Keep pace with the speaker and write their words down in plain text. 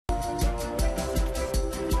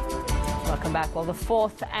Welcome back. Well, the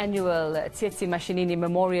 4th annual Tsietsi Mashinini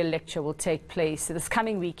Memorial Lecture will take place this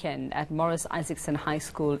coming weekend at Morris Isaacson High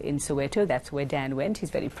School in Soweto. That's where Dan went. He's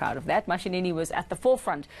very proud of that. Mashinini was at the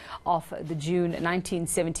forefront of the June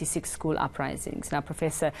 1976 school uprisings. Now,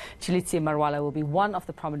 Professor Tshilidzi Marwala will be one of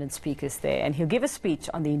the prominent speakers there, and he'll give a speech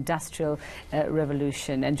on the Industrial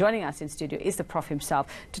Revolution. And joining us in studio is the Prof himself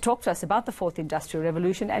to talk to us about the 4th Industrial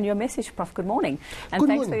Revolution and your message, Prof. Good morning. And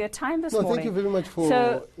thanks for your time this morning. Thank you very much for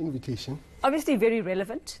the invitation. Obviously very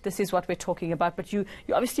relevant. This is what we're talking about, but you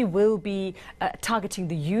obviously will be targeting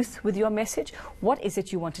the youth with your message. What is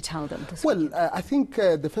it you want to tell them this weekend? I think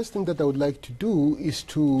the first thing that I would like to do is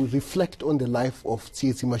to reflect on the life of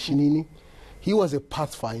Tsietsi Mashinini. He was a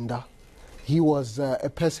pathfinder. He was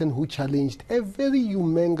a person who challenged a very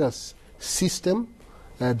humongous system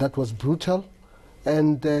that was brutal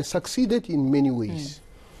and succeeded in many ways.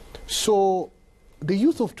 So the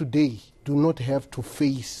youth of today do not have to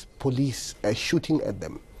face police shooting at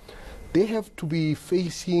them. They have to be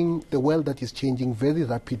facing the world that is changing very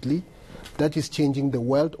rapidly, that is changing the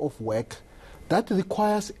world of work, that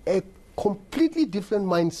requires a completely different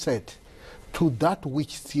mindset to that which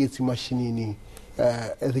Tsietsi Mashinini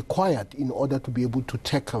required in order to be able to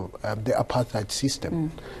tackle the apartheid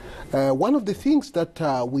system. One of the things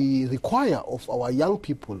that we require of our young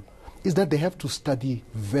people is that they have to study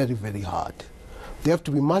very, very hard. They have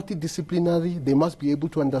to be multidisciplinary. They must be able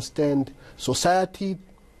to understand society,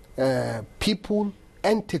 people,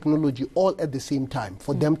 and technology all at the same time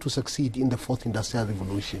for them to succeed in the 4th Industrial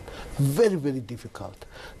Revolution. Very, very difficult.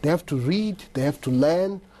 They have to read, they have to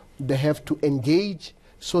learn, they have to engage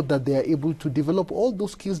so that they are able to develop all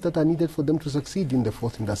those skills that are needed for them to succeed in the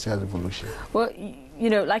 4th Industrial Revolution. Well, you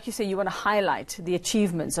know, like you say, you want to highlight the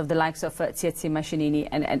achievements of the likes of Tsietsi Mashinini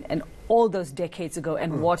and all those decades ago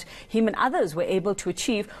and what him and others were able to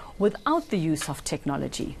achieve without the use of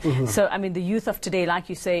technology. So, I mean, the youth of today, like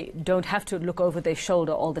you say, don't have to look over their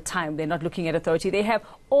shoulder all the time. They're not looking at authority. They have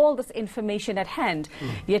all this information at hand.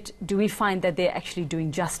 Yet, do we find that they're actually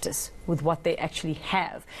doing justice with what they actually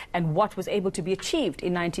have and what was able to be achieved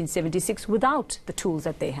in 1976 without the tools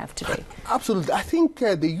that they have today? Absolutely. I think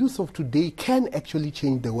the youth of today can actually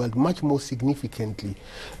change the world much more significantly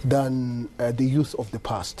than the youth of the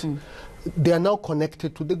past. They are now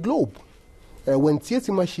connected to the globe. When Tsietsi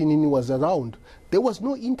Mashinini was around, there was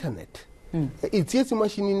no internet. Tsietsi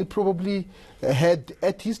Mashinini probably had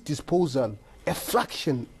at his disposal a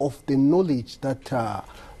fraction of the knowledge that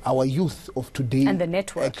our youth of today and the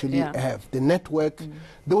network, actually have. The network,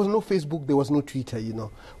 there was no Facebook, there was no Twitter, you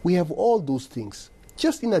know. We have all those things.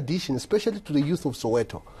 Just in addition, especially to the youth of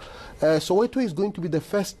Soweto. Soweto is going to be the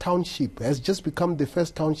first township, has just become the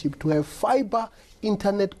first township to have fiber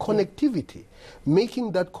internet connectivity,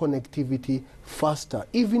 making that connectivity faster,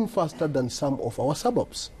 even faster than some of our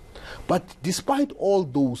suburbs. But despite all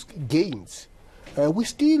those gains, we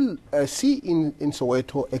still see in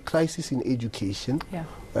Soweto a crisis in education,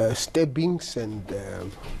 stabbings and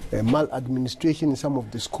maladministration in some of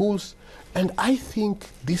the schools. And I think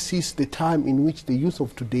this is the time in which the youth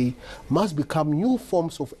of today must become new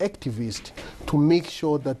forms of activists to make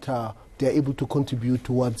sure that they are able to contribute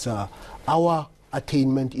towards our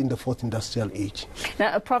attainment in the 4th Industrial Age.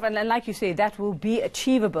 Now, Prof, and like you say, that will be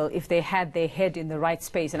achievable if they had their head in the right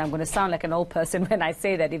space. And I'm going to sound like an old person when I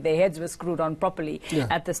say that, if their heads were screwed on properly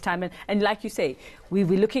at this time. And like you say, we're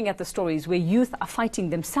looking at the stories where youth are fighting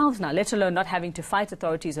themselves now, let alone not having to fight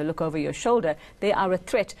authorities or look over your shoulder. They are a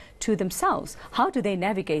threat to themselves. How do they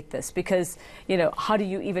navigate this? Because, you know, how do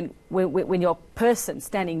you even, when your person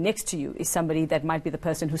standing next to you is somebody that might be the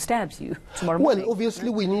person who stabs you tomorrow morning? Well, obviously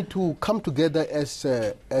we need to come together as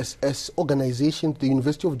organizations. The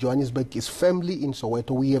University of Johannesburg is firmly in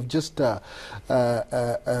Soweto. We have just invested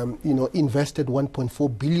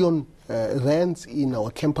 1.4 billion rands in our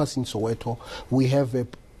campus in Soweto. We have a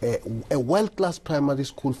world-class primary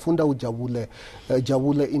school, Funda Jabule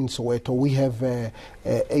in Soweto. We have a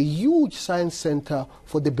huge science center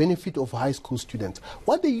for the benefit of high school students.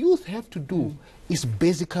 What the youth have to do is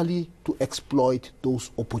basically to exploit those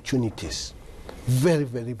opportunities. Very,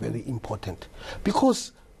 very, very important.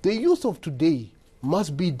 Because the youth of today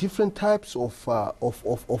must be different types of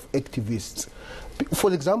activists.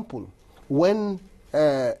 For example, when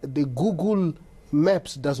the Google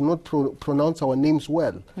maps does not pronounce our names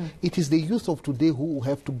well. It is the youth of today who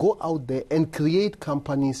have to go out there and create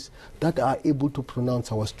companies that are able to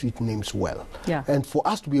pronounce our street names well. Yeah. And for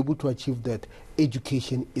us to be able to achieve that,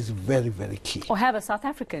 education is very, very key. Or have a South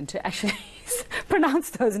African to actually pronounce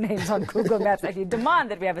those names on Google Maps. Actually demand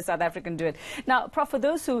that we have a South African do it. Now, Prof, for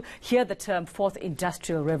those who hear the term Fourth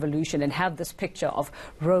Industrial Revolution and have this picture of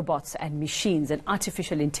robots and machines and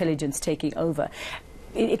artificial intelligence taking over,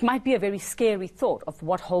 it might be a very scary thought of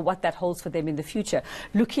what that holds for them in the future.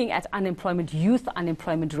 Looking at unemployment, youth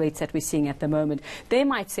unemployment rates that we're seeing at the moment, they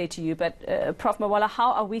might say to you, but Prof. Marwala,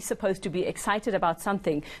 how are we supposed to be excited about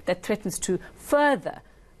something that threatens to further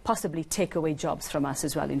possibly take away jobs from us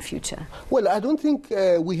as well in future? Well, I don't think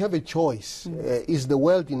we have a choice. Is the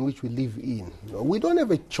world in which we live in. We don't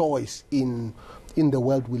have a choice in the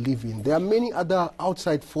world we live in. There are many other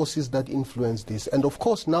outside forces that influence this. And of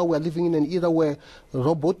course, now we're living in an era where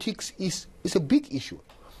robotics is a big issue.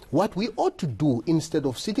 What we ought to do, instead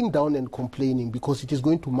of sitting down and complaining, because it is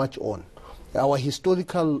going to march on, our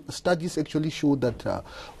historical studies actually show that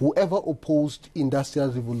whoever opposed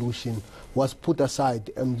industrial revolution was put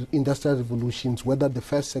aside, and industrial revolutions, whether the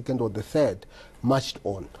first, second, or the third, marched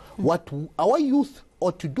on. What our youth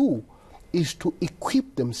ought to do is to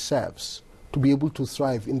equip themselves to be able to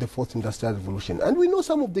thrive in the Fourth Industrial Revolution. And we know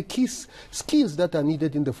some of the key skills that are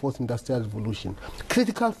needed in the Fourth Industrial Revolution.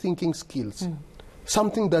 Critical thinking skills.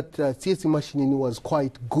 Something that Tsietsi Mashinini was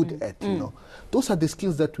quite good at, you know. Those are the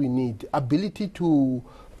skills that we need. Ability to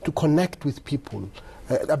connect with people,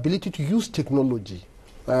 ability to use technology.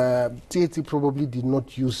 Tsietsi probably did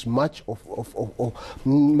not use much of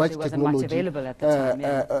much there wasn't technology. much available at the time,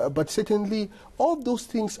 yeah. But certainly, all those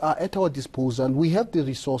things are at our disposal. We have the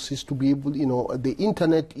resources to be able, you know, the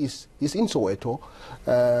internet is in Soweto.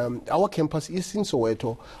 Our campus is in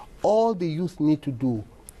Soweto. All the youth need to do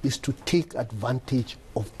is to take advantage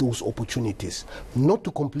of those opportunities, not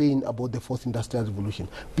to complain about the Fourth Industrial Revolution,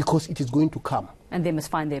 because it is going to come. And they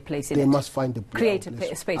must find their place in it. They must find the create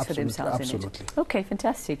a space for themselves absolutely. in it. Okay,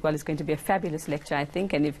 fantastic. Well, it's going to be a fabulous lecture, I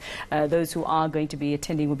think, and if those who are going to be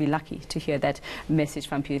attending will be lucky to hear that message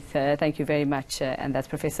from youth. Thank you very much. And that's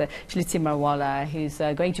Professor Tshilidzi Marwala, who's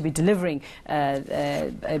going to be delivering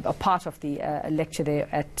a part of the lecture there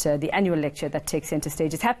at the annual lecture that takes center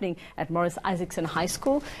stage. It's happening at Morris Isaacson High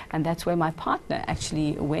School, and that's where my partner actually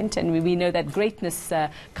went. And we know that greatness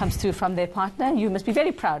comes through from their partner. You must be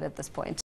very proud at this point.